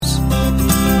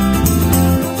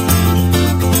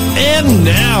And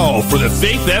now for the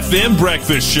Faith FM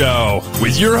Breakfast Show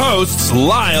with your hosts,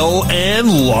 Lyle and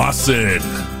Lawson.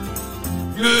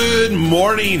 Good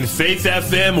morning, Faith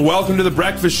FM. Welcome to the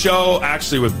Breakfast Show,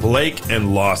 actually with Blake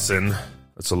and Lawson.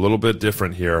 It's a little bit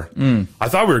different here. I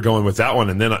thought we were going with that one,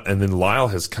 and then Lyle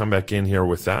has come back in here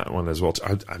with that one as well.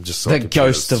 I'm just so the confused.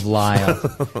 Ghost of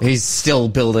Lyle. He's still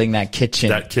building that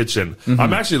kitchen.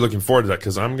 I'm actually looking forward to that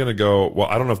because I'm going to go. Well,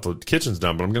 I don't know if the kitchen's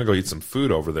done, but I'm going to go eat some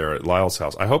food over there at Lyle's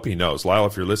house. I hope he knows. Lyle,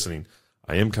 if you're listening,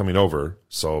 I am coming over,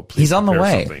 so please. He's on the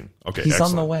way. Something. Okay, he's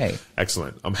excellent. on the way.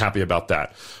 Excellent. I'm happy about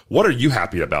that. What are you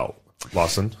happy about,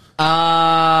 Lawson?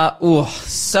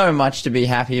 So much to be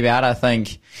happy about. I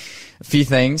think a few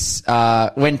things.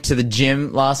 Went to the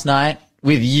gym last night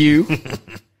with you,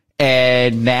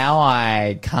 and now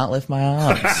I can't lift my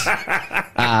arms.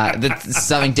 That's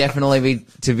something definitely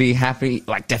to be happy,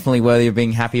 like definitely worthy of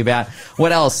being happy about.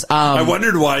 What else? I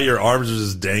wondered why your arms are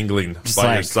just dangling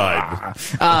by your side.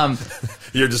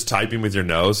 You're just typing with your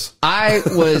nose. I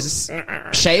was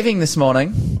shaving this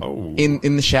morning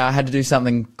in the shower. I had to do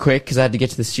something quick because I had to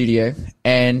get to the studio,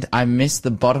 and I missed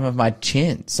the bottom of my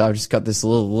chin. So I've just got this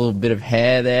little bit of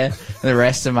hair there. And the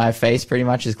rest of my face pretty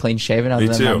much is clean shaven other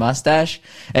than my mustache.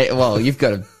 Well, you've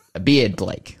got a beard,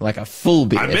 Blake, like a full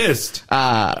beard. I missed.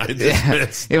 I just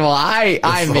missed. Well,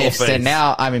 I missed, and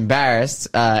now I'm embarrassed,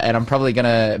 and I'm probably going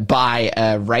to buy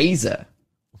a razor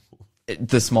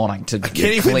this morning to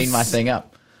clean my thing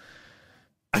up.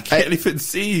 I can't even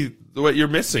see what you're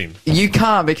missing. You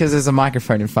can't because there's a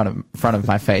microphone in front of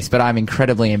my face, but I'm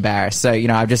incredibly embarrassed. So,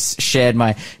 I've just shared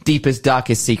my deepest,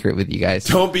 darkest secret with you guys.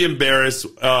 Don't be embarrassed,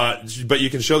 but you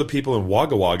can show the people in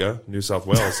Wagga Wagga, New South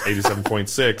Wales,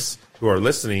 87.6, who are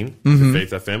listening to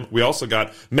Faith FM. We also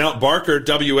got Mount Barker,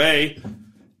 WA.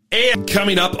 And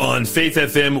coming up on Faith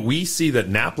FM, we see that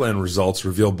NAPLAN results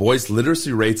reveal boys'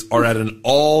 literacy rates are at an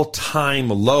all-time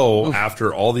low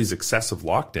after all these excessive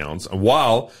lockdowns. And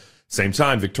while, same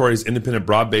time, Victoria's Independent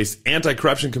Broad-Based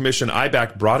Anti-Corruption Commission,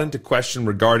 IBAC, brought into question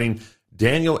regarding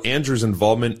Daniel Andrews'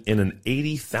 involvement in an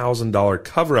 $80,000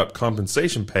 cover-up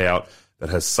compensation payout that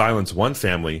has silenced one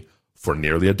family for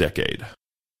nearly a decade.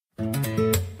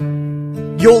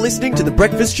 You're listening to the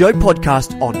Breakfast Show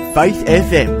podcast on Faith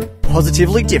FM.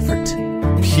 Positively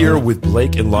different. Here with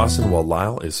Blake and Lawson while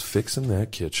Lyle is fixing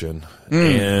that kitchen.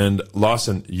 And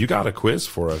Lawson, you got a quiz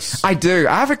for us. I do.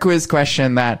 I have a quiz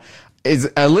question that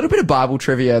is a little bit of Bible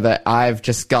trivia that I've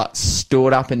just got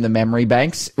stored up in the memory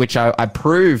banks, which I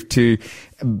proved to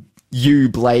you,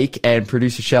 Blake, and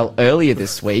producer Shell earlier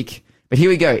this week. But here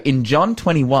we go. In John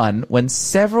 21, when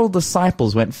several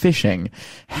disciples went fishing,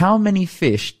 how many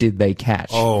fish did they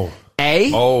catch?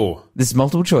 This is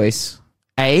multiple choice.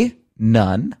 A,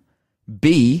 none.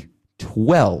 B,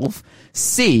 12.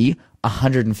 C,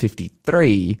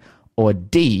 153. Or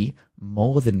D,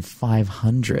 more than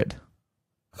 500.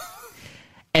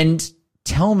 And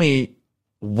tell me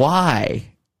why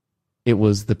it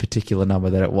was the particular number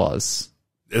that it was.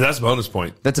 That's a bonus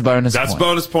point. That's a bonus point. That's a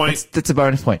bonus point. That's a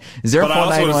bonus point.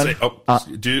 0491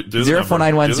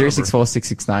 0491 064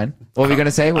 669. What were we going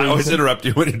to say? I always interrupt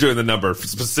you when you're doing the number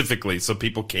specifically so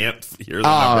people can't hear the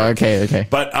number. Oh, okay.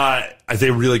 But they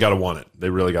really got to want it. They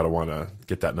really got to want to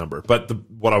get that number. But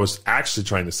what I was actually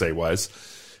trying to say was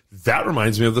that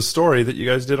reminds me of the story that you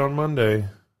guys did on Monday.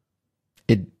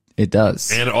 It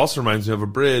does. And it also reminds me of a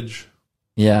bridge.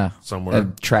 Yeah. Somewhere. A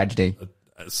tragedy.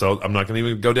 So I'm not going to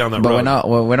even go down that road.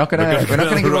 We're not going to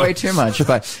give away too much.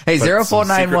 But hey,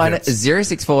 0491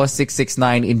 064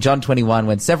 669. In John 21,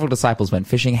 when several disciples went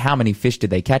fishing, how many fish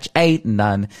did they catch? A,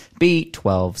 none. B,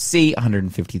 12. C,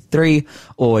 153.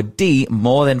 Or D,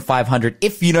 more than 500.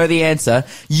 If you know the answer,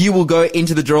 you will go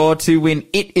into the draw to win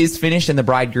It Is Finished and the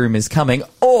Bridegroom Is Coming.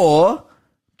 Or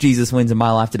Jesus Wins in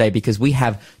My Life Today, because we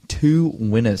have 2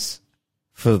 winners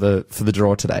for the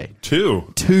draw today.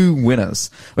 2 winners.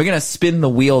 We're going to spin the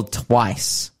wheel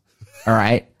twice. All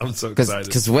right? I'm so excited.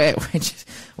 Because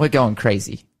we're going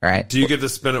crazy. All right? Do you get to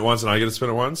spin it once and I get to spin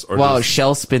it once? Or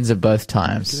Shell spins it both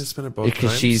times. You get to spin it both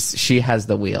because times? she has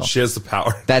the wheel. She has the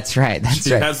power. That's right. She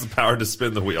has the power to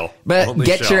spin the wheel. But Only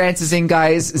get Shell. your answers in,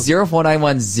 guys.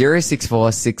 0491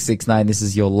 064 669. This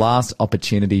is your last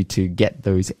opportunity to get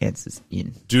those answers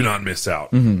in. Do not miss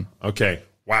out. Okay.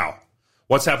 Wow.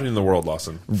 What's happening in the world,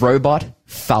 Lawson? Robot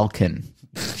Falcon.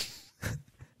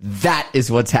 That is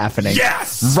what's happening.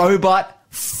 Yes! Robot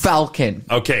Falcon.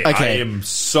 Okay. I am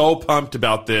so pumped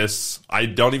about this. I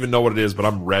don't even know what it is, but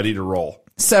I'm ready to roll.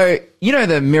 So, you know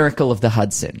the Miracle of the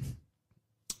Hudson?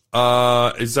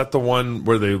 Is that the one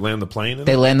where they land the plane?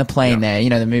 They land the plane there. You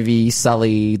know, the movie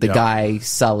Sully, the guy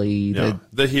Sully,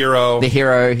 the hero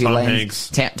who Tom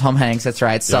lands. Hanks. Tom Hanks, that's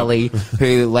right. Sully,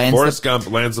 who lands. Forrest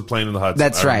Gump lands the plane in the Hudson.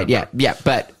 That's right. Yeah.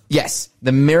 But yes,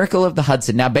 the miracle of the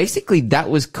Hudson. Now, basically, that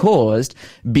was caused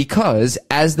because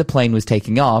as the plane was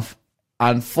taking off,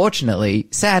 unfortunately,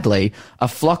 sadly, a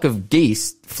flock of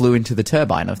geese flew into the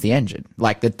turbine of the engine,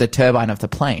 like the turbine of the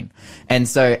plane. And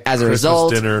so as a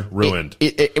result, dinner ruined.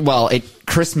 It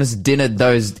Christmas dinnered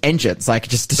those engines, like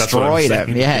just destroyed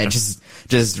them. Yeah,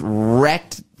 just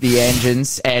wrecked the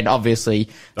engines and obviously,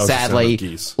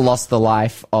 sadly, lost the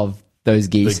life of those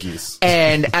geese. The geese.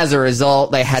 And as a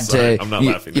result, they had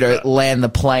to land the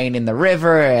plane in the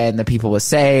river and the people were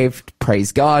saved.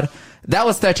 Praise God. That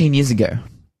was 13 years ago.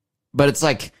 But it's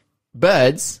like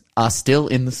birds are still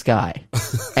in the sky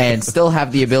and still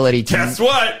have the ability to guess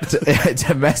what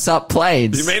to mess up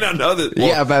planes. You may not know that.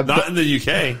 Well, but not in the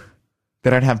UK. They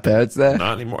don't have birds there.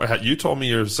 Not anymore. You told me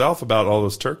yourself about all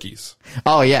those turkeys.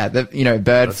 Oh yeah,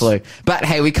 bird flu. But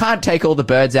hey, we can't take all the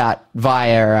birds out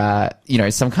via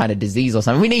some kind of disease or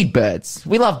something. We need birds.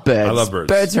 We love birds. I love birds.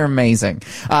 Birds are amazing.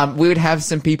 We would have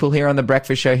some people here on the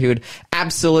Breakfast Show who would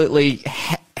absolutely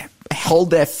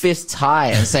hold their fists high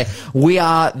and say, we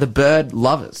are the bird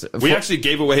lovers. We actually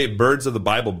gave away Birds of the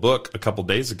Bible book a couple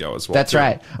days ago as well. That's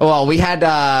right. Well, we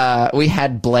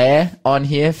had Blair on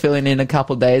here filling in a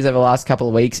couple days over the last couple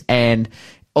of weeks, and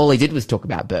all he did was talk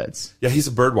about birds. Yeah, he's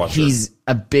a bird watcher. He's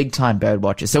a big time bird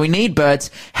watcher. So we need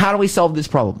birds. How do we solve this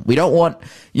problem? We don't want,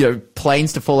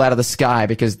 planes to fall out of the sky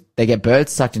because they get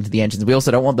birds sucked into the engines. We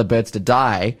also don't want the birds to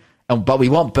die, but we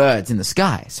want birds in the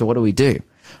sky. So what do?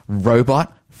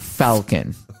 Robot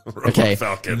Falcon. Okay.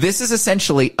 Falcon. This is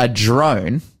essentially a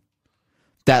drone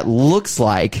that looks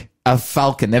like a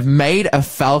falcon. They've made a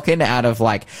falcon out of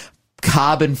like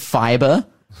carbon fiber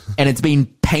and it's been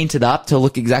painted up to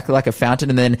look exactly like a fountain.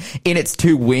 And then in its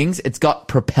two wings, it's got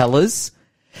propellers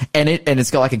and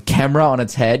it's got like a camera on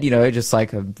its head, just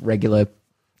like a regular,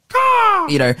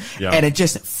 and it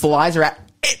just flies around.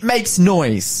 It makes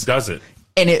noise. Does it?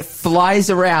 And it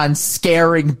flies around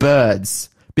scaring birds.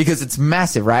 Because it's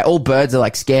massive, right? All birds are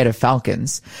like scared of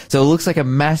falcons. So it looks like a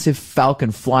massive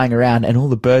falcon flying around and all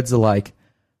the birds are like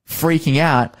freaking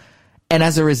out. And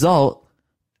as a result,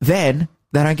 then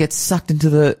they don't get sucked into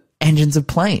the engines of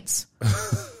planes.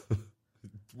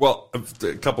 Well,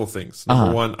 a couple of things.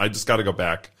 Number one, I just got to go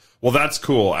back. Well, that's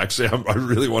cool. Actually, I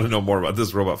really want to know more about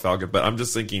this robot falcon, but I'm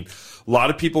just thinking a lot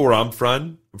of people where I'm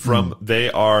from,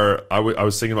 they are, I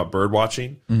was thinking about bird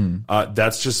watching.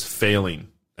 That's just failing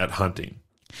at hunting.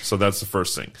 So that's the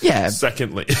first thing. Yeah.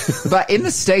 Secondly. But in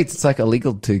the States, it's like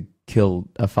illegal to kill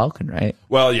a falcon, right?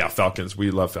 Well, yeah, falcons.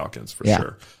 We love falcons for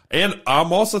sure. And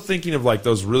I'm also thinking of like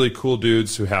those really cool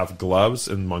dudes who have gloves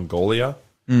in Mongolia.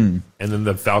 And then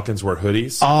the falcons wear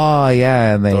hoodies. Oh,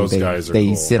 yeah. And those guys are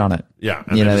cool. sit on it. Yeah.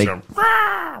 And they just go,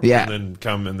 yeah. And then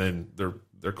come and then they're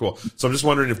cool. So I'm just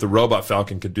wondering if the robot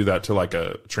falcon could do that to like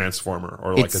a transformer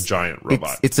or like a giant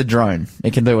robot. It's a drone.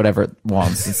 It can do whatever it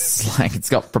wants. It's like it's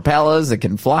got propellers. It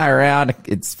can fly around.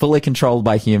 It's fully controlled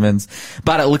by humans,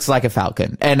 but it looks like a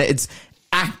falcon, and it's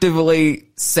actively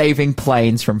saving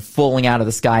planes from falling out of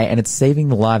the sky, and it's saving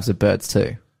the lives of birds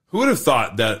too. Who would have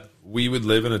thought that we would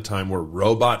live in a time where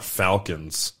robot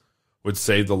falcons would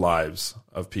save the lives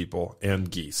of people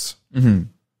and geese? Mm-hmm.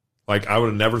 Like, I would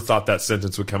have never thought that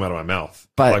sentence would come out of my mouth.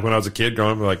 But like when I was a kid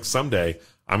growing up, like someday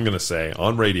I'm going to say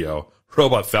on radio,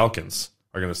 robot falcons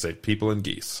are going to save people and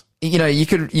geese. You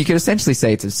could essentially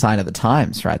say it's a sign of the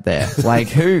times right there. Like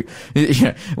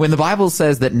when the Bible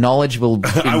says that knowledge will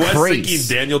increase. I was thinking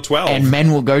Daniel 12. And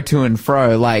men will go to and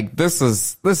fro. Like this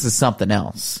is something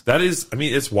else. That is,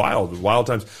 it's wild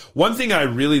times. One thing I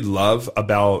really love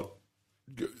about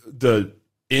the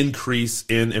increase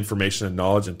in information and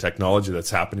knowledge and technology that's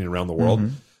happening around the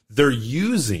world, they're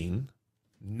using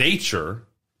nature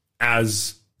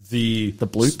as the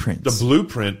blueprint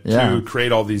to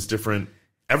create all these different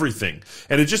everything.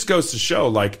 And it just goes to show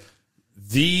like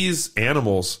these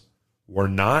animals were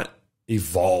not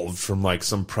evolved from like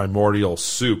some primordial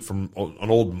soup, from an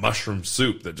old mushroom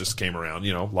soup that just came around.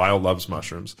 Lyle loves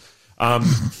mushrooms.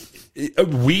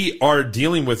 We are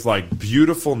dealing with like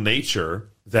beautiful nature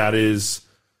that is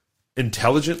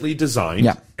intelligently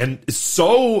designed, and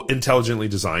so intelligently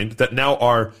designed that now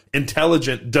our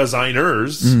intelligent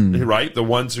designers, right, the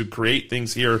ones who create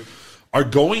things here are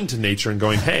going to nature and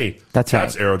going, hey, That's right.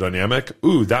 aerodynamic.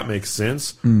 Ooh, that makes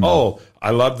sense. Oh,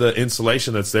 I love the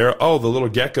insulation that's there. Oh, the little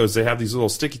geckos, they have these little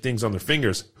sticky things on their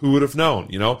fingers. Who would have known?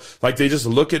 You know, like they just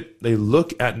look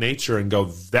at nature and go,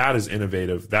 that is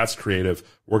innovative. That's creative.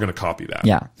 We're going to copy that.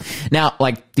 Yeah. Now,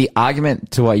 like the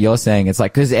argument to what you're saying, it's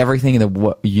like, because everything in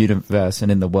the universe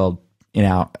and in the world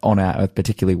on our Earth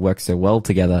particularly works so well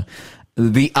together.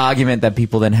 The argument that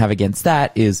people then have against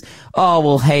that is, oh,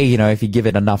 well, hey, you know, if you give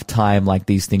it enough time, like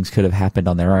these things could have happened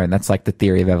on their own. That's like the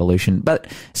theory of evolution. But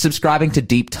subscribing to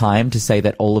deep time to say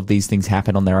that all of these things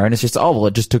happen on their own, it's just, oh, well,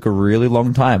 it just took a really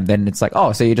long time. Then it's like,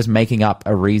 oh, so you're just making up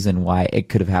a reason why it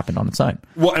could have happened on its own.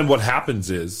 Well, and what happens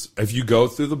is if you go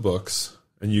through the books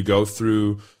and you go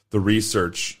through the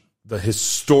research, the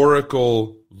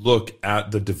historical look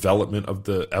at the development of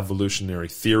the evolutionary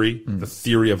theory, the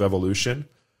theory of evolution,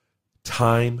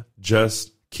 time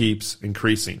just keeps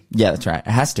increasing. Yeah, that's right. It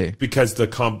has to. Because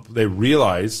they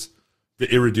realize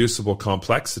the irreducible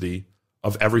complexity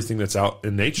of everything that's out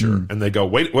in nature. And they go,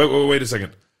 wait a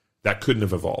second. That couldn't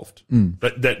have evolved.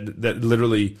 That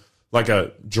literally, like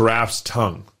a giraffe's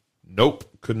tongue. Nope,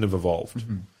 couldn't have evolved.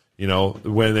 You know,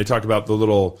 when they talk about the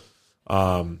little,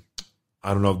 I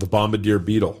don't know, the bombardier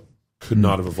beetle could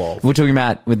not have evolved. We're talking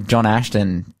about with John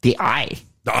Ashton, the eye.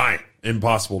 The eye.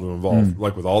 Impossible to evolve,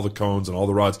 like with all the cones and all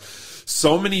the rods.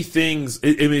 So many things. I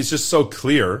mean, it's just so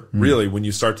clear, really, when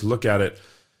you start to look at it.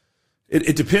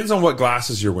 It depends on what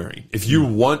glasses you're wearing. If you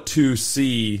want to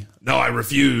see, no, I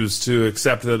refuse to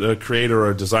accept that a creator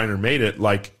or a designer made it,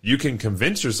 like you can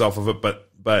convince yourself of it,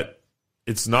 but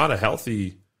it's not a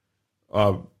healthy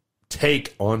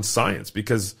take on science,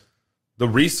 because the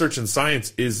research in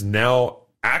science is now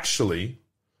actually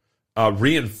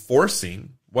reinforcing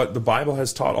what the Bible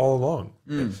has taught all along.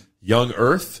 Young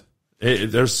Earth,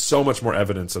 there's so much more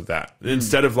evidence of that.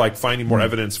 Instead of like finding more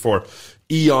evidence for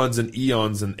eons and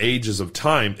eons and ages of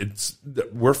time,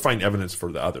 we're finding evidence for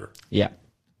the other. Yeah,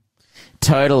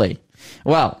 totally.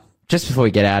 Well, just before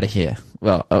we get out of here,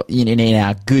 in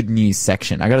our good news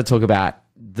section, I got to talk about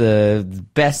the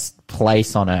best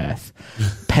place on Earth,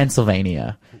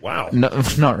 Pennsylvania. Wow. No,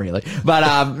 not really.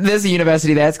 But there's a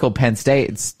university there. It's called Penn State.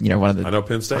 It's, you know, one of the I know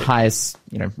Penn State. highest,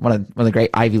 you know, one of the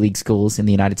great Ivy League schools in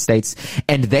the United States.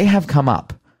 And they have come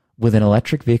up with an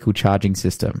electric vehicle charging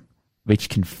system which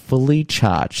can fully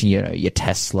charge, you know, your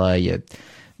Tesla, your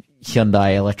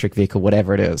Hyundai electric vehicle,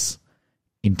 whatever it is,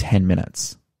 in 10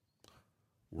 minutes.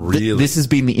 Really? This has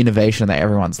been the innovation that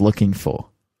everyone's looking for.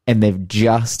 And they've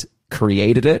just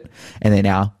created it, and they're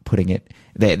now putting it.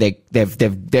 They're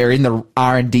in the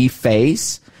R&D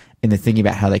phase, and they're thinking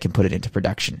about how they can put it into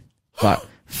production. But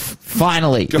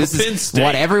finally, this is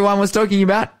what everyone was talking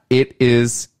about. It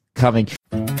is coming.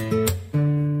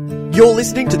 You're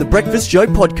listening to the Breakfast Show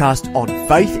podcast on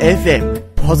Faith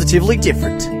FM. Positively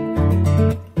different.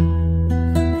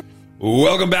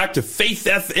 Welcome back to Faith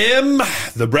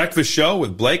FM, the breakfast show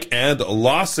with Blake and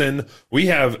Lawson. We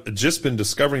have just been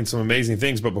discovering some amazing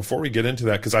things, but before we get into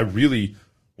that, because I really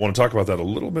want to talk about that a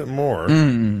little bit more,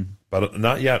 but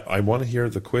not yet. I want to hear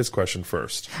the quiz question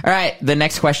first. All right, the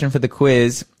next question for the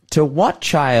quiz. To what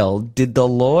child did the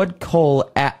Lord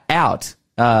call out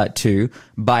to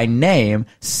by name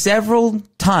several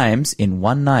times in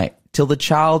one night, till the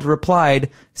child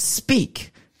replied,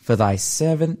 "Speak, for thy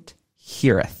servant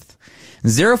heareth"?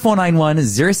 0491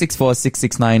 064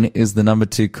 669 is the number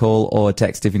to call or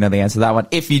text if you know the answer to that one.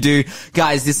 If you do,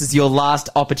 guys, this is your last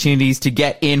opportunities to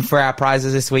get in for our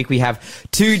prizes this week. We have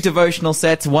 2 devotional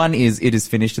sets. One is It Is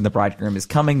Finished and the Bridegroom is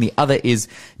Coming. The other is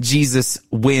Jesus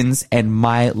Wins and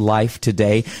My Life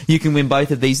Today. You can win both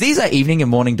of these. These are evening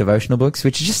and morning devotional books,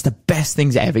 which are just the best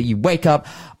things ever. You wake up,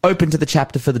 open to the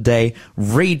chapter for the day,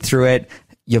 read through it.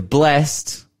 You're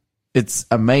blessed. It's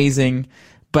amazing.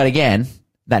 But again,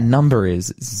 that number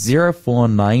is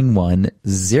 0491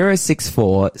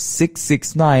 064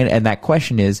 669. And that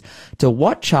question is, to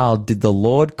what child did the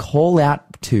Lord call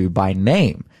out to by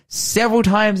name several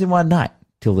times in one night,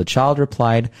 till the child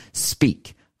replied,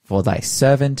 "Speak, for thy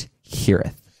servant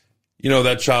heareth"? You know,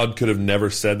 that child could have never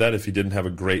said that if he didn't have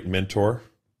a great mentor.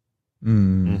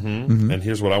 And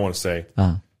here's what I want to say.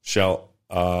 Shell,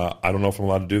 I don't know if I'm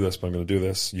allowed to do this, but I'm going to do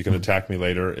this. You can attack me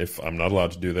later if I'm not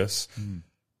allowed to do this.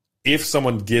 If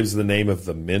someone gives the name of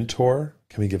the mentor,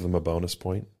 can we give them a bonus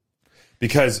point?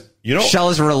 Because, you know... Shell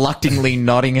is reluctantly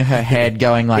nodding her head,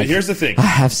 going like... But here's the thing. I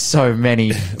have so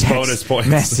many bonus points.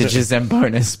 Messages and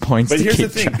bonus points. But here's the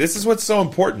thing. This is what's so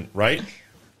important, right?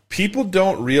 People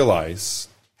don't realize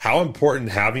how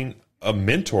important having a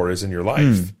mentor is in your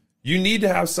life. You need to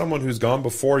have someone who's gone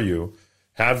before you,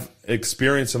 have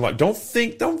experience in life. Don't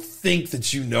think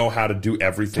that you know how to do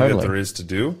everything that there is to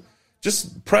do.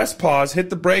 just press pause, hit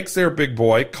the brakes there, big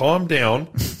boy, calm down,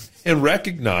 and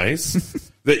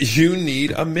recognize that you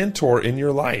need a mentor in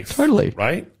your life. Totally.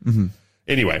 Right? Mm-hmm.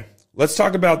 Anyway, let's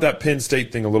talk about that Penn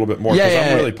State thing a little bit more, because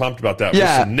I'm really pumped about that.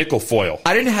 Yeah. With some nickel foil.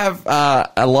 I didn't have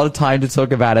a lot of time to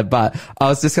talk about it, but I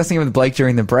was discussing it with Blake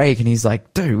during the break, and he's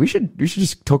like, dude, we should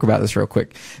just talk about this real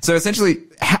quick. So essentially,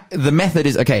 the method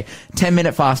is,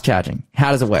 10-minute fast charging.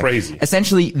 How does it work? Crazy.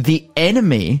 Essentially, the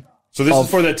enemy... So this is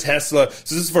for the Tesla.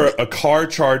 So this is for a car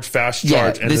charge, fast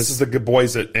charge, and this is the good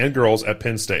boys and girls at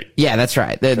Penn State. Yeah, that's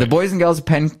right. The boys and girls at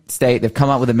Penn State, they've come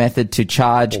up with a method to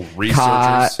charge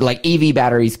EV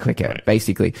batteries quicker,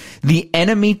 basically. The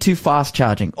enemy to fast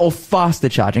charging or faster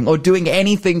charging or doing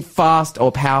anything fast or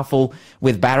powerful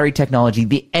with battery technology,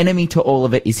 the enemy to all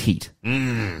of it is heat.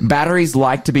 Batteries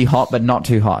like to be hot, but not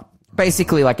too hot.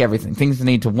 Basically, like everything, things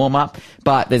need to warm up,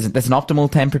 but there's an optimal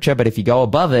temperature. But if you go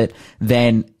above it,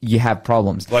 then you have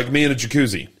problems. Like me in a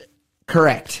jacuzzi.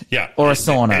 Correct. Yeah. Or a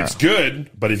sauna. It's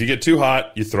good, but if you get too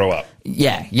hot, you throw up.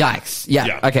 Yeah. Yikes.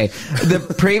 Yeah. Okay.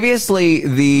 Previously,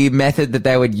 the method that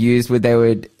they would use they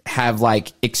would have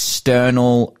like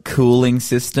external cooling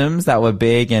systems that were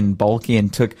big and bulky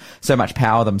and took so much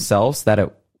power themselves that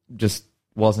it just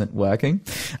wasn't working.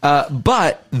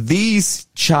 But these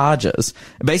chargers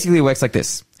basically works like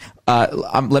this.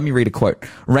 Let me read a quote.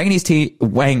 Wang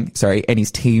and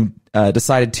his team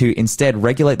decided to instead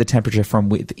regulate the temperature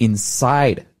from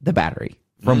inside the battery.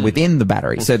 From within the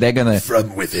battery. So they're gonna...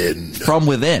 From within. From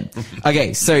within.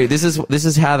 Okay, so this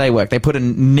is how they work. They put a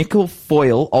nickel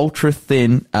foil, ultra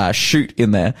thin, chute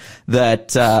in there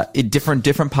that, a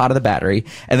different part of the battery.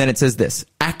 And then it says this: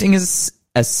 acting as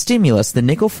stimulus, the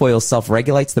nickel foil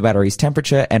self-regulates the battery's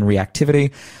temperature and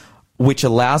reactivity, which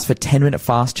allows for 10-minute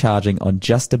fast charging on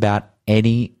just about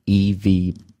any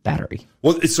EV battery.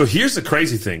 Well, so here's the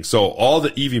crazy thing. So all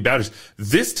the EV batteries,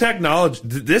 this technology,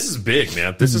 this is big,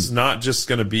 man. This is not just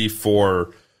going to be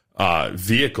for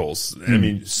vehicles. I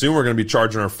mean, soon we're going to be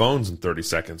charging our phones in 30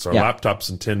 seconds, our laptops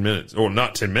in 10 minutes, or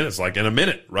not 10 minutes, like in a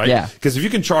minute, right? Yeah. Because if you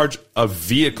can charge a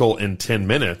vehicle in 10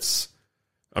 minutes,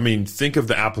 I mean, think of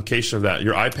the application of that.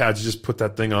 Your iPad, you just put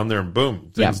that thing on there and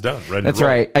boom, thing's done. Ready That's to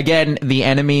roll. right. Again, the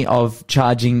enemy of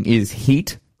charging is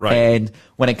heat. Right. And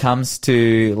when it comes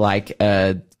to like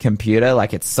a computer,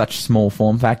 like it's such small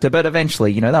form factor, but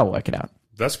eventually, they'll work it out.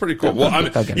 That's pretty cool. Well,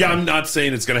 I'm not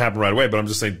saying it's going to happen right away, but I'm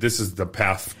just saying this is the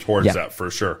path towards that for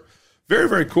sure. Very,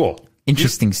 very cool.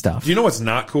 Interesting stuff. Do you know what's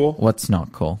not cool? What's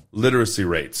not cool? Literacy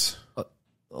rates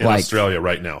in Australia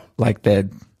right now. Like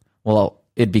it'd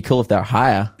be cool if they're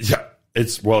higher. Yeah.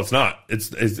 It's not.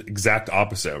 It's exact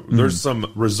opposite. There's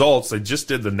some results. They just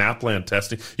did the NAPLAN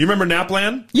testing. You remember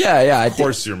NAPLAN? Yeah. Of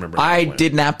course you remember NAPLAN. I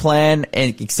did NAPLAN,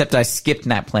 except I skipped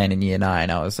NAPLAN in year 9.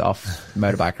 I was off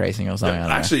motorbike racing or something.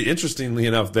 Actually, interestingly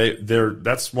enough,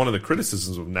 that's one of the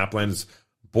criticisms of NAPLAN is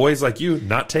boys like you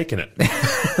not taking it.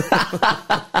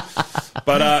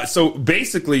 But so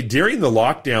basically, during the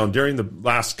lockdown, during the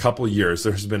last couple of years,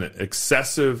 there's been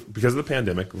excessive, because of the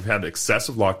pandemic, we've had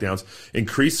excessive lockdowns,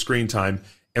 increased screen time,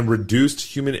 and reduced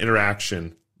human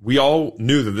interaction. We all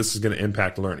knew that this is going to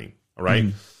impact learning, all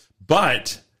right?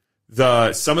 But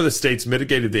some of the states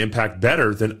mitigated the impact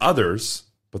better than others.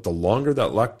 But the longer that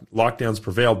lockdowns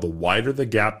prevailed, the wider the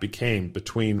gap became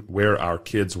between where our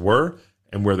kids were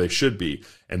and where they should be.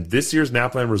 And this year's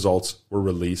NAPLAN results were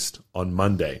released on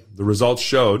Monday. The results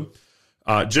showed,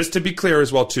 just to be clear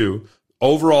as well too,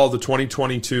 overall the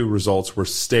 2022 results were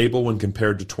stable when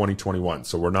compared to 2021.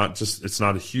 So it's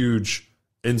not a huge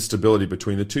instability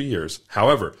between the 2 years.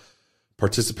 However,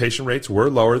 participation rates were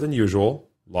lower than usual.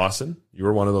 Lawson, you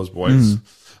were one of those boys.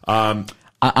 I'm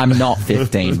not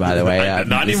 15, by the way.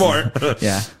 Not anymore.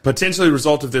 Yeah. Potentially a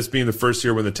result of this being the first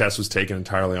year when the test was taken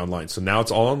entirely online. So now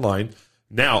it's all online.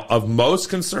 Now, of most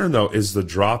concern, though, is the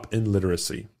drop in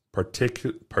literacy,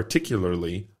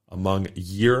 particularly among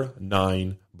year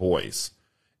 9 boys.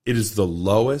 It is the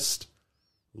lowest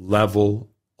level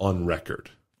on record.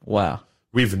 Wow.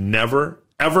 We've never,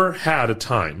 ever had a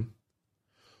time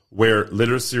where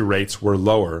literacy rates were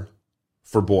lower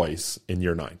for boys in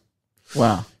year 9.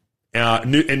 Wow.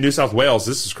 In New South Wales,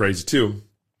 this is crazy too.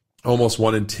 Almost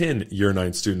 1 in 10 year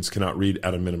 9 students cannot read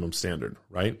at a minimum standard,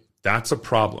 right? That's a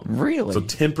problem. Really? So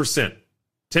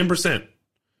 10%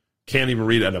 can't even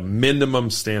read at a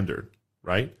minimum standard,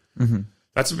 right? Mm-hmm.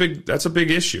 That's a big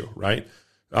issue, right?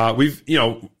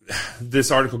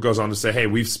 This article goes on to say, hey,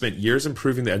 we've spent years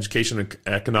improving the education and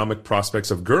economic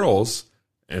prospects of girls,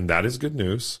 and that is good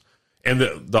news. And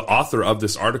the author of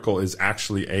this article is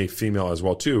actually a female as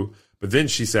well too. But then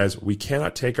she says, we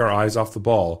cannot take our eyes off the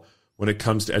ball when it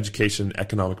comes to education and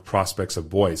economic prospects of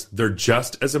boys. They're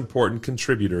just as important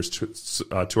contributors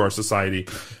to our society,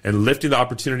 and lifting the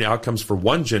opportunity outcomes for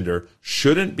one gender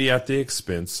shouldn't be at the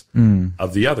expense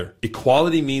of the other.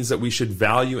 Equality means that we should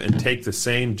value and take the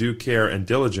same due care and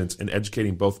diligence in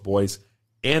educating both boys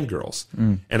and girls.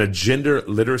 And a gender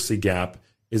literacy gap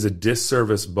is a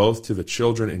disservice both to the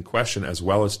children in question as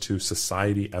well as to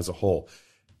society as a whole.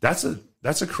 That's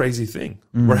a crazy thing.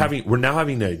 We're now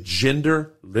having a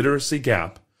gender literacy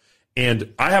gap,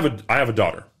 and I have a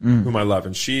daughter whom I love,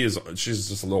 and she's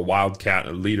just a little wildcat,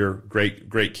 a leader,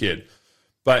 great kid.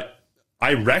 But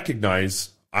I recognize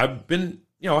I've been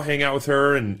hang out with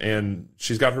her, and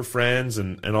she's got her friends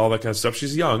and all that kind of stuff.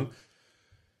 She's young,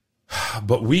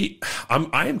 but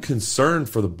I am concerned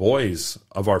for the boys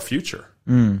of our future.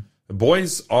 The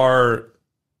boys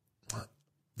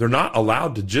they're not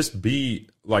allowed to just be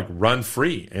like run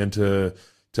free and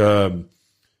to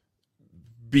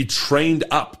be trained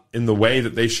up in the way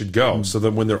that they should go, so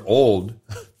that when they're old,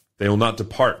 they will not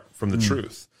depart from the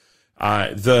truth.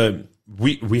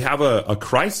 We have a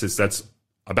crisis that's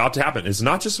about to happen. It's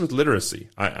not just with literacy.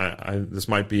 This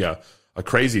might be a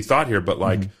crazy thought here, but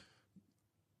like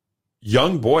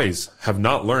young boys have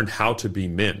not learned how to be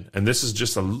men, and this is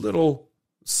just a little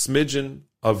smidgen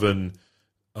of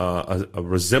a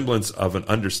resemblance of an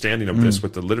understanding of this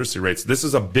with the literacy rates. This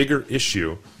is a bigger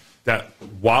issue that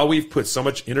while we've put so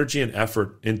much energy and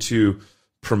effort into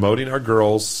promoting our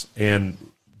girls and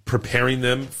preparing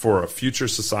them for a future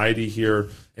society here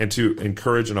and to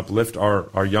encourage and uplift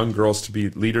our young girls to be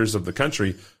leaders of the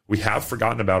country, we have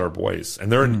forgotten about our boys.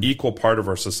 And they're an equal part of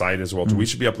our society as well. We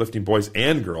should be uplifting boys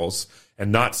and girls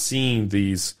and not seeing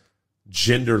these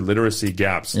gender literacy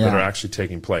gaps that are actually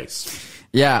taking place.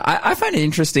 Yeah, I find it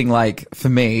interesting, like, for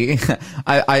me,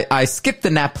 I skipped the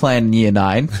nap plan in year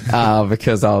 9,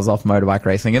 because I was off motorbike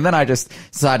racing, and then I just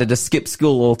decided to skip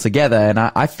school altogether, and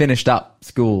I finished up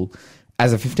school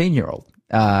as a 15-year-old.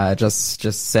 Just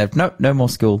said, no more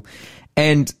school.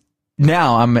 And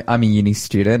now I'm a uni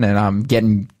student, and I'm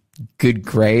getting good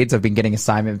grades. I've been getting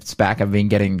assignments back. I've been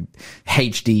getting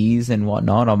HDs and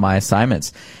whatnot on my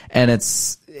assignments. And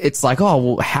it's like, oh,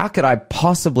 well, how could I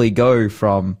possibly go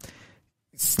from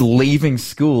leaving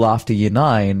school after year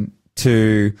 9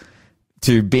 to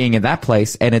being in that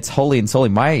place? And it's wholly and solely,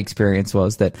 my experience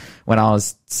was that when I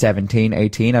was 17,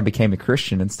 18, I became a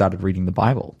Christian and started reading the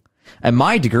Bible. And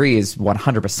my degree is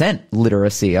 100%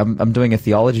 literacy. I'm doing a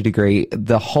theology degree.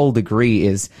 The whole degree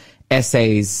is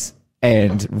essays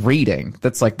and reading.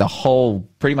 That's like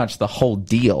pretty much the whole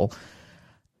deal.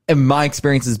 And my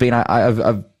experience has been,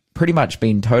 I've pretty much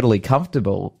been totally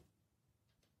comfortable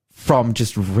from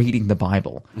just reading the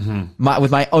Bible. With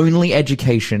my only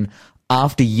education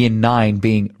after year 9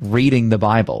 being reading the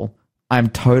Bible, I'm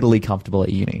totally comfortable at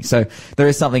uni. So there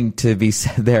is something to be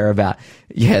said there about,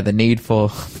 the need for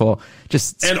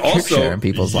just and scripture also in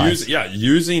people's lives. Yeah,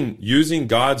 using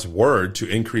God's word to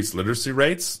increase literacy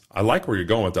rates. I like where you're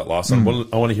going with that, Lawson.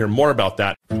 I want to hear more about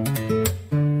that.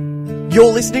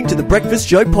 You're listening to the Breakfast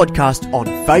Show podcast on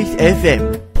Faith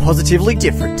FM. Positively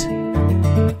different.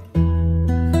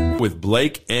 With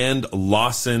Blake and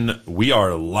Lawson, we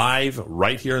are live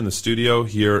right here in the studio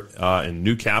here in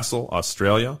Newcastle,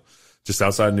 Australia, just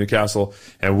outside Newcastle,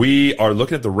 and we are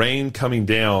looking at the rain coming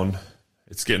down.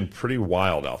 It's getting pretty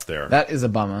wild out there. That is a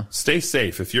bummer. Stay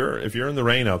safe. If you're in the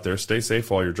rain out there, stay safe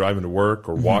while you're driving to work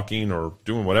or walking or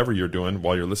doing whatever you're doing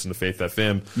while you're listening to Faith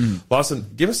FM. Lawson,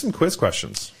 give us some quiz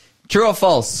questions. True or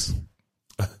false?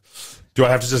 Do I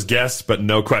have to just guess, but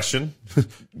no question?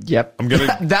 Yep. I'm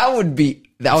gonna. That would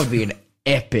be an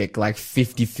epic, like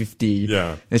 50-50.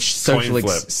 Yeah. It's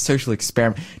social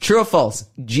experiment. True or false?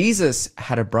 Jesus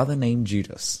had a brother named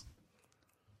Judas.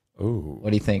 Ooh.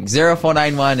 What do you think?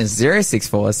 0491 is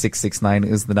 064 669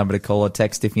 is the number to call or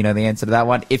text if you know the answer to that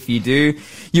one. If you do,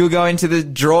 you'll go into the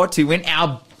draw to win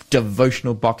our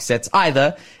devotional box sets.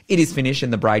 Either It Is Finished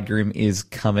and The Bridegroom Is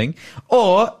Coming,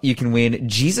 or you can win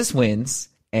Jesus Wins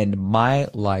and My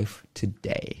Life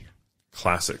Today.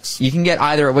 Classics. You can get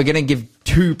either. We're going to give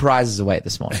 2 prizes away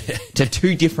this morning to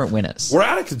 2 different winners. We're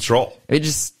out of control.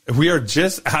 We are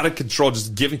just out of control.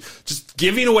 Just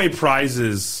giving away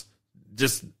prizes.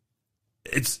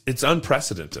 It's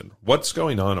unprecedented. What's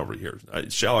going on over here?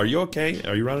 Shell, are you okay?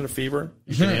 Are you running a fever?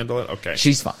 You can handle it? Okay.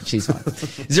 She's fine.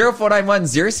 0491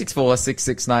 064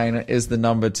 669 is the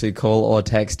number to call or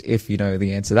text if you know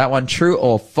the answer. That one, true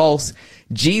or false?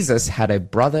 Jesus had a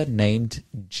brother named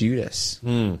Judas.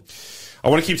 I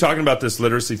want to keep talking about this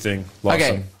literacy thing, Lawson.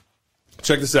 Okay.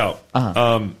 Check this out.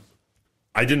 I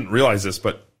didn't realize this,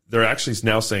 but they're actually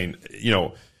now saying,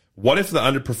 what if the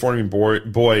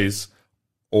underperforming boys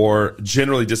or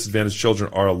generally disadvantaged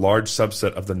children are a large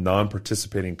subset of the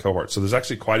non-participating cohort. So there's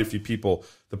actually quite a few people,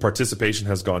 the participation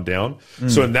has gone down.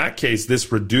 So in that case,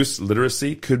 this reduced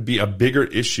literacy could be a bigger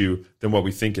issue than what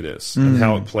we think it is and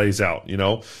how it plays out. You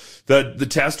know, the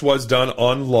test was done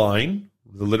online.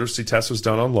 The literacy test was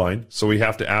done online. So we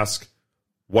have to ask,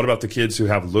 what about the kids who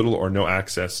have little or no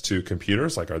access to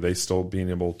computers? Like, are they still being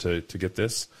able to get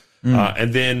this?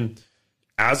 And then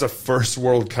as a first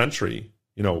world country,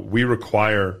 you know, we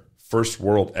require first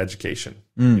world education.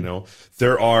 You know,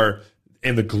 there are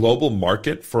in the global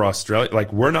market for Australia,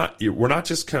 like we're not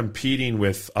just competing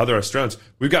with other Australians.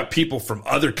 We've got people from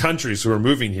other countries who are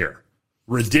moving here.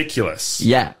 Ridiculous.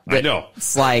 Yeah. I know.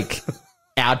 It's like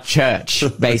our church,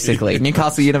 basically.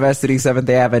 Newcastle University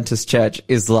Seventh-day Adventist Church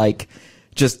is like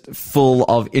just full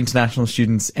of international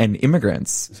students and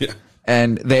immigrants. Yeah.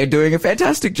 And they're doing a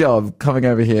fantastic job coming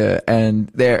over here, and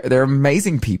they're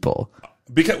amazing people.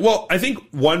 Because, well, I think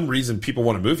one reason people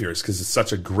want to move here is because it's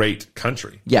such a great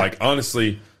country. Yeah. Like,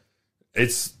 honestly,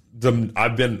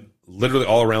 I've been literally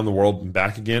all around the world and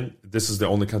back again. This is the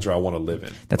only country I want to live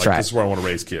in. That's like, right. This is where I want to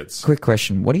raise kids. Quick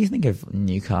question. What do you think of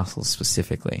Newcastle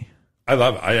specifically? I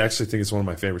love it. I actually think it's one of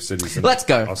my favorite cities in Let's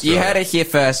go. Australia. You heard it here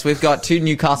first. We've got two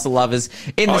Newcastle lovers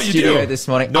in the studio this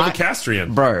morning.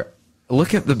 Novocastrian. Bro,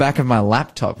 look at the back of my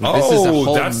laptop. This is a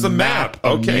whole that's the map.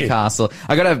 of Okay. Newcastle.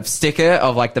 I got a sticker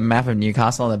of like the map of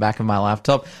Newcastle on the back of my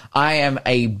laptop. I am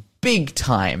a big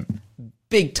time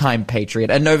patriot,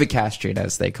 a Novocastrian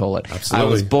as they call it. Absolutely.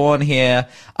 I was born here.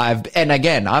 I've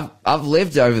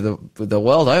lived over the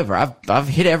world over. I've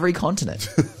hit every continent.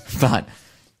 But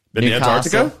Been to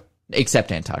Antarctica?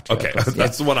 Except Antarctica. Okay, of course,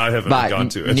 that's the one I haven't But gone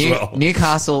to as well.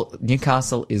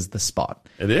 Newcastle is the spot.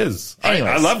 It is.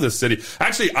 Anyways. I love this city.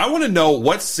 Actually, I want to know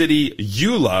what city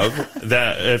you love.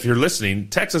 That if you're listening,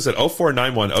 text us at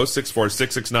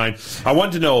 0491-064-669. I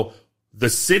want to know the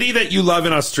city that you love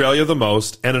in Australia the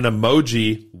most and an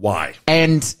emoji why.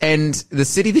 And the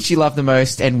city that you love the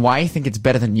most and why you think it's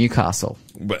better than Newcastle.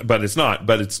 But it's not.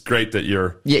 But it's great that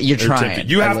you're trying. tempted.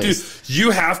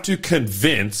 You have to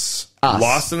convince Us.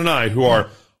 Lawson and I, who are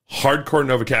hardcore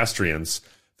Novocastrians,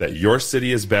 that your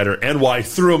city is better and why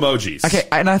through emojis. Okay,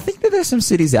 and I think that there's some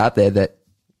cities out there that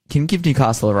can give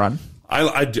Newcastle a run.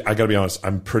 I got to be honest.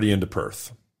 I'm pretty into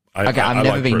Perth. I've never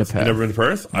like been to Perth. Perth. You've never been to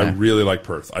Perth? No. I really like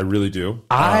Perth. I really do.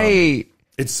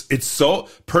 It's so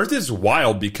Perth is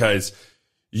wild because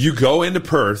you go into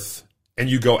Perth and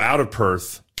you go out of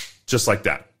Perth just like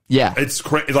that. Yeah. It's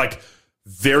like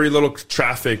very little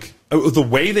traffic. The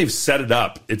way they've set it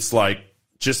up, it's like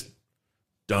just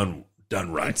done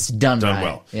right. It's done right.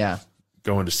 well. Yeah.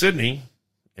 Go into Sydney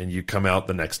and you come out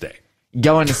the next day.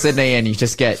 Go into Sydney and you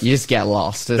just get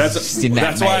lost.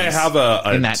 That's why I have a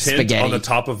tent spaghetti. on the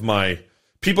top of my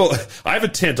I have a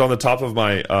tent on the top of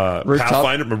my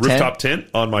Pathfinder, my rooftop tent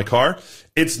on my car.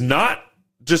 It's not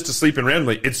just to sleep in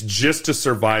randomly. It's just to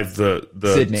survive the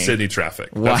Sydney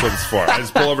traffic. Wow. That's what it's for. I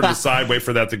just pull over to the side, wait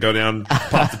for that to go down,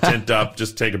 pop the tent up,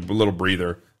 just take a little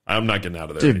breather. I'm not getting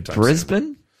out of there. Dude, anytime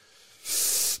Brisbane?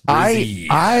 soon.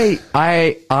 I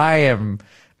am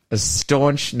a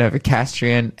staunch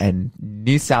Novocastrian and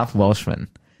New South Welshman.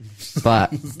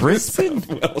 But Brisbane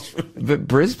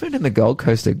and the Gold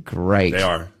Coast are great. They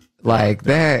are. Like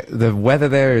the weather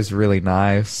there is really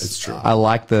nice. It's true. I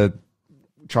like the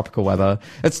tropical weather.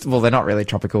 They're not really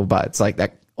tropical, but it's like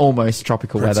that almost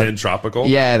tropical weather. Pretend tropical.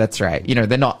 Yeah, that's right. You know,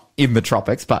 they're not in the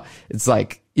tropics, but it's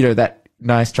like, you know, that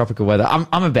nice tropical weather.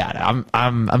 I'm about it.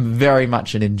 I'm very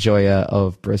much an enjoyer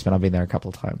of Brisbane. I've been there a couple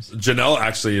of times. Janelle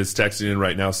actually is texting in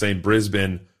right now saying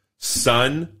Brisbane,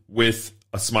 sun with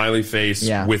a smiley face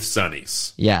with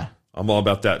sunnies. Yeah. I'm all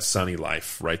about that sunny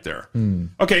life right there.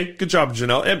 Okay, good job,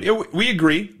 Janelle. And we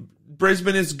agree.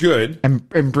 Brisbane is good. And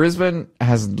Brisbane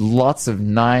has lots of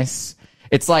nice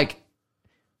restaurants.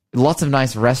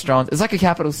 It's like a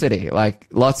capital city. Like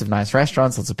lots of nice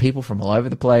restaurants, lots of people from all over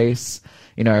the place.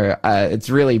 You know, it's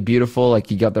really beautiful.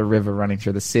 Like you got the river running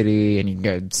through the city and you can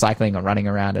go cycling or running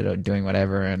around it or doing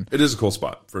whatever. And It is a cool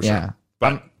spot for sure.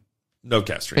 But no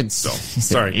Castrian. It's So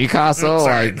sorry. Newcastle.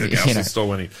 Sorry, like, Newcastle's you know. still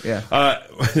winning. Yeah.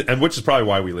 And which is probably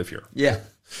why we live here. Yeah.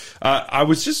 I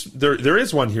was just there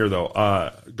is one here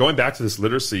though. Going back to this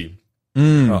literacy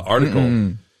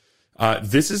article.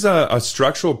 This is a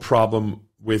structural problem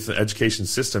with the education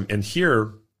system. And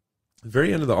here, the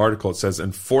very end of the article, it says,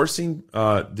 enforcing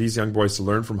these young boys to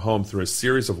learn from home through a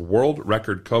series of world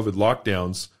record COVID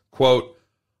lockdowns, quote,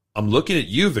 I'm looking at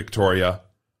you, Victoria,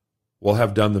 will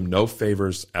have done them no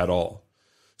favors at all.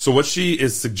 So what she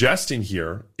is suggesting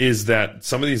here is that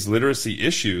some of these literacy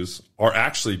issues are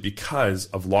actually because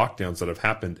of lockdowns that have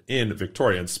happened in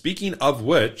Victoria. And speaking of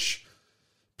which,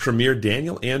 Premier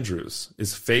Daniel Andrews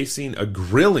is facing a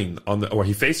grilling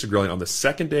he faced a grilling on the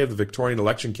second day of the Victorian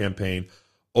election campaign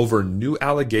over new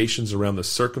allegations around the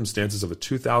circumstances of a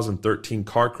 2013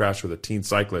 car crash with a teen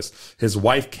cyclist. His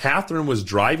wife, Catherine, was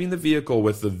driving the vehicle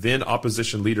with the then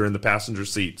opposition leader in the passenger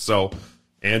seat. So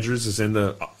Andrews is in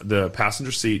the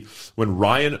passenger seat when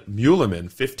Ryan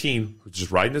Muleman, 15, who's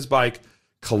just riding his bike,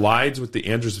 collides with the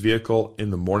Andrews vehicle in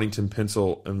the Mornington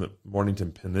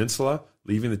Peninsula,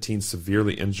 leaving the teen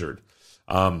severely injured.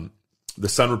 The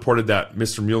Sun reported that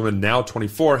Mr. Muleman, now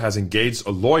 24, has engaged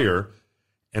a lawyer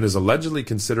and is allegedly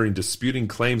considering disputing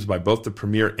claims by both the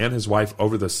premier and his wife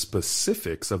over the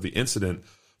specifics of the incident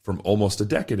from almost a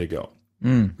decade ago.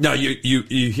 Now,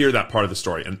 you hear that part of the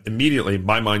story, and immediately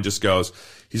my mind just goes,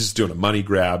 he's just doing a money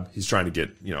grab. He's trying to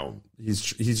get, he's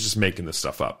just making this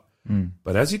stuff up.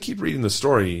 But as you keep reading the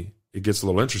story, it gets a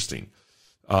little interesting.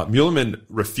 Muleman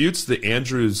refutes the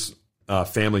Andrews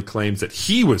family claims that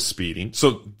he was speeding.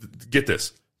 So get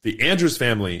this. The Andrews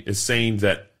family is saying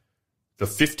that the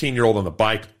 15-year-old on the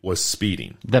bike was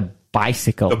speeding. The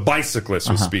bicyclist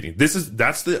was speeding.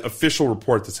 That's the official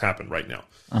report that's happened right now.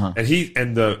 And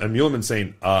Muleman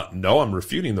saying, no, I'm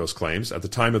refuting those claims at the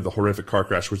time of the horrific car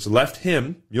crash, which left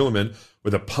him, Muleman,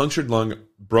 with a punctured lung,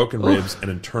 broken ribs, and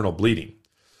internal bleeding.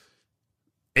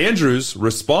 Andrews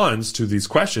responds to these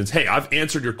questions. Hey, I've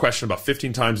answered your question about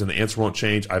 15 times and the answer won't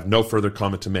change. I have no further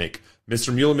comment to make.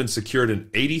 Mr. Muleman secured an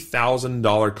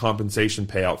 $80,000 compensation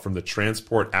payout from the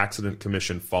Transport Accident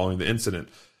Commission following the incident.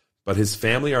 But his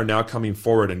family are now coming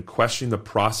forward and questioning the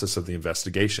process of the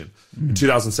investigation. In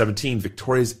 2017,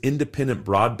 Victoria's Independent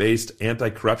Broad-Based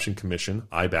Anti-Corruption Commission,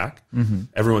 IBAC,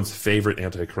 everyone's favorite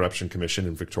anti-corruption commission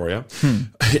in Victoria,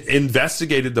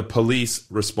 investigated the police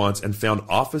response and found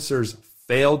officers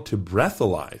failed to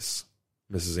breathalyze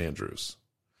Mrs. Andrews,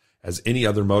 as any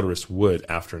other motorist would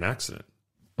after an accident.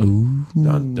 Ooh.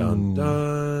 Dun, dun,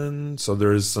 dun. So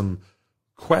there's some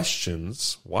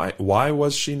questions. Why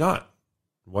was she not?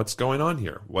 What's going on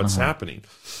here? What's happening?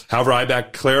 However,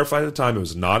 IBAC clarified at the time it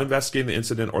was not investigating the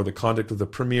incident or the conduct of the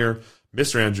premier,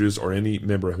 Mr. Andrews, or any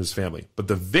member of his family. But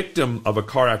the victim of a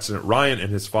car accident, Ryan,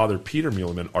 and his father, Peter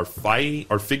Muleman,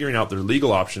 are figuring out their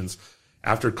legal options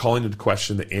after calling into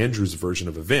question the Andrews version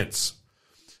of events.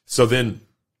 So then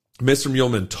Mr.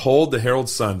 Muleman told the Herald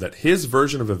Sun that his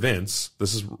version of events,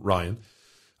 this is Ryan,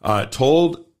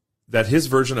 told that his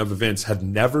version of events had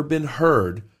never been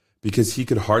heard because he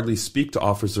could hardly speak to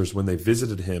officers when they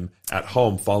visited him at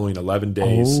home following 11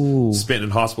 days spent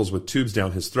in hospitals with tubes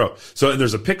down his throat. So and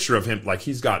there's a picture of him, like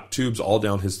he's got tubes all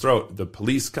down his throat. The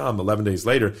police come 11 days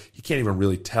later. He can't even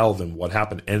really tell them what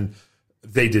happened. And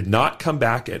they did not come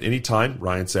back at any time,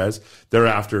 Ryan says,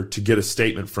 thereafter to get a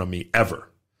statement from me ever.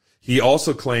 He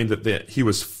also claimed that he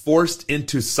was forced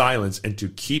into silence and to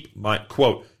keep my,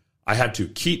 quote, I had to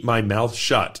keep my mouth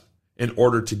shut in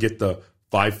order to get the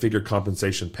 5-figure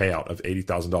compensation payout of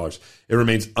 $80,000. It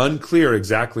remains unclear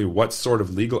exactly what sort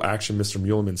of legal action Mr.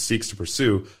 Muleman seeks to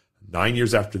pursue 9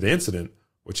 years after the incident,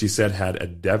 which he said had a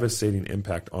devastating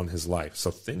impact on his life. So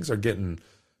things are getting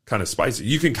kind of spicy.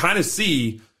 You can kind of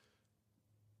see,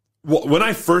 when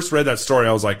I first read that story,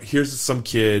 I was like, here's some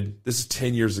kid, this is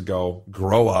 10 years ago,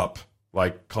 grow up,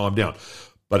 like calm down.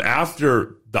 But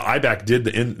after the IBAC did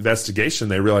the investigation,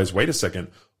 they realized, wait a second,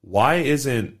 why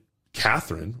isn't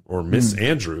Catherine or Miss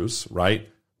Andrews, right?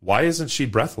 Why isn't she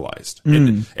breathalyzed?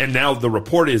 And now the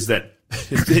report is that,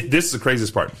 this is the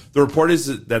craziest part, the report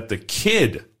is that the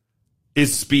kid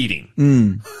is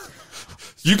speeding.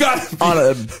 You got on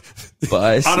a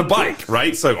bike,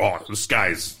 right? It's like, oh, this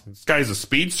guy's a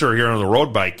speedster here on the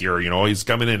road bike here. He's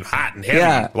coming in hot and heavy.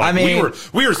 Yeah, like,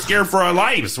 we were scared for our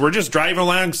lives. We're just driving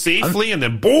along safely, and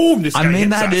then boom, this guy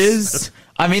hits us.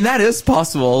 That is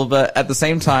possible, but at the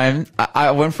same time, I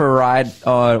went for a ride.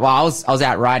 I was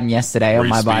out riding yesterday on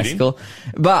my bicycle,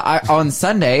 but on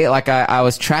Sunday, I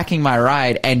was tracking my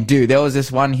ride, and dude, there was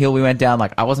this one hill we went down.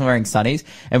 I wasn't wearing sunnies,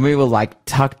 and we were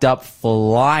tucked up,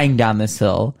 flying down this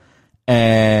hill.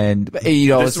 And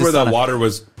this is where the water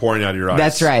was pouring out of your eyes.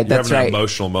 That's right. You're having an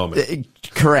emotional moment.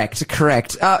 Correct.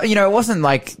 It wasn't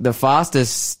the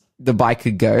fastest the bike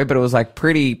could go, but it was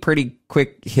pretty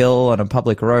quick hill on a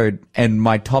public road, and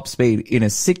my top speed in a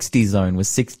 60 zone was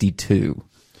 62.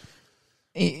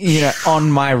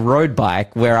 On my road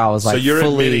bike, where I was so you're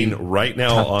fully admitting right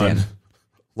now on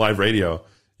live radio,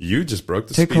 you just broke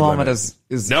the 2 speed kilometers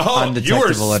limit. is undetectable.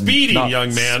 You were speeding,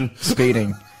 young man.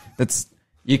 Speeding.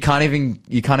 You can't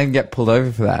even get pulled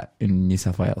over for that in New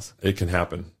South Wales. It can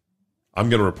happen.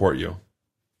 I'm going to report you.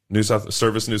 New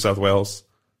South Wales.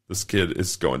 This kid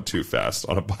is going too fast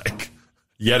on a bike.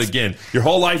 Yet again, your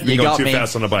whole life been going too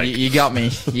fast on a bike. You got me.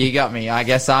 You got me. I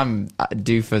guess I'm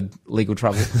due for legal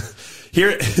trouble.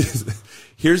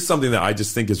 Here's something that I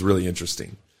just think is really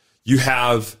interesting. You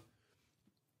have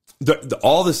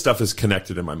all this stuff is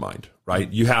connected in my mind,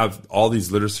 right? You have all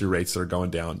these literacy rates that are going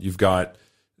down. You've got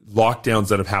lockdowns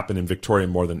that have happened in Victoria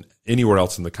more than anywhere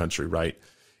else in the country, right?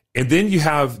 And then you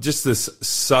have just this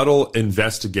subtle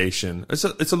investigation. It's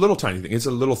a little tiny thing. It's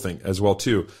a little thing as well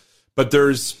too. But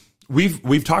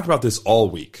we've talked about this all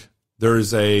week.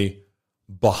 There's a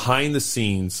behind the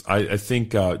scenes. I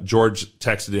think George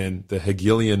texted in the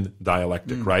Hegelian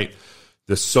dialectic, right?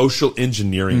 The social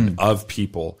engineering of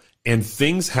people and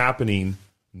things happening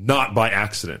not by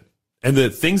accident. And the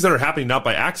things that are happening not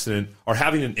by accident are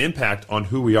having an impact on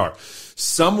who we are.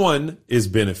 Someone is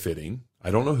benefiting.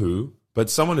 I don't know who, but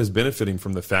someone is benefiting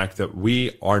from the fact that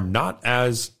we are not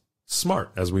as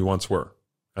smart as we once were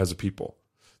as a people.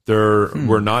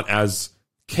 We're not as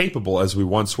capable as we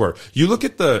once were. You look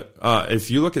at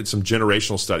if you look at some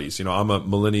generational studies, I'm a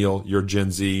millennial, you're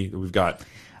Gen Z. We've got.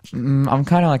 I'm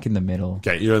kind of like in the middle.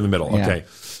 Okay, you're in the middle. Yeah. Okay,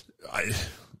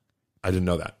 I didn't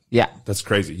know that. Yeah, that's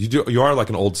crazy. You are like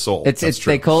an old soul. It's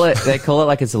they call it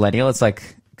like a zillennial. It's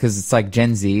like because it's like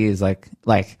Gen Z is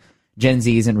like Gen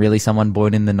Z isn't really someone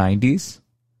born in the 90s.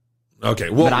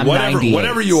 Okay, well,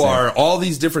 whatever you are, all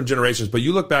these different generations, but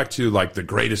you look back to like the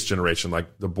greatest generation,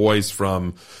 like the boys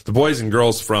and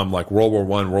girls from like World War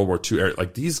I, World War II,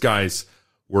 like these guys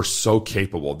were so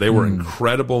capable. They were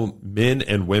incredible men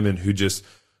and women who just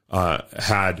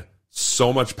had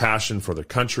so much passion for their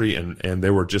country, and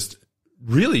they were just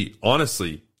really,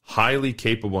 honestly, highly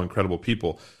capable, incredible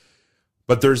people.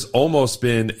 But there's almost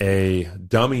been a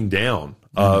dumbing down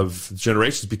of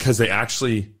generations because they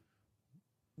actually...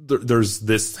 There's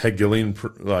this Hegelian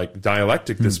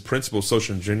dialectic, this principle of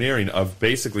social engineering of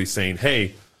basically saying,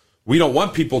 hey, we don't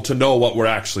want people to know what we're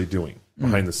actually doing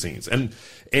behind the scenes.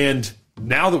 And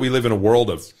now that we live in a world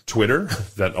of Twitter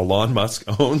that Elon Musk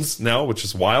owns now, which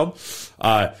is wild,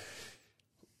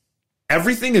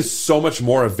 everything is so much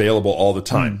more available all the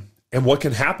time. And what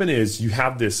can happen is you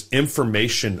have this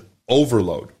information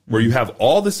overload where you have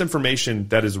all this information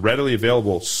that is readily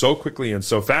available so quickly and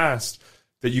so fast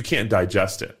that you can't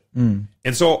digest it.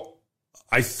 And so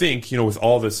I think, with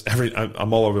all this,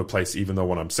 I'm all over the place, even though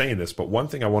when I'm saying this, but one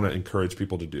thing I want to encourage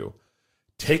people to do,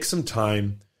 take some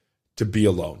time to be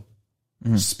alone.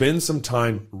 Spend some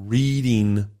time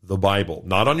reading the Bible,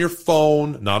 not on your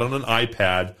phone, not on an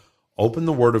iPad. Open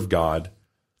the Word of God,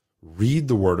 read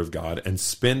the Word of God, and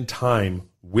spend time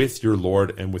with your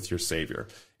Lord and with your Savior.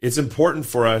 It's important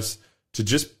for us to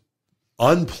just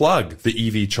unplug the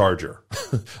EV charger,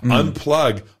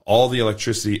 unplug all the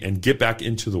electricity, and get back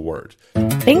into the Word.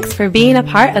 Thanks for being a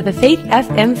part of the Faith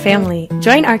FM family.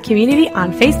 Join our community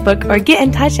on Facebook or get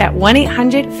in touch at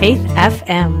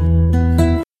 1-800-FAITH-FM.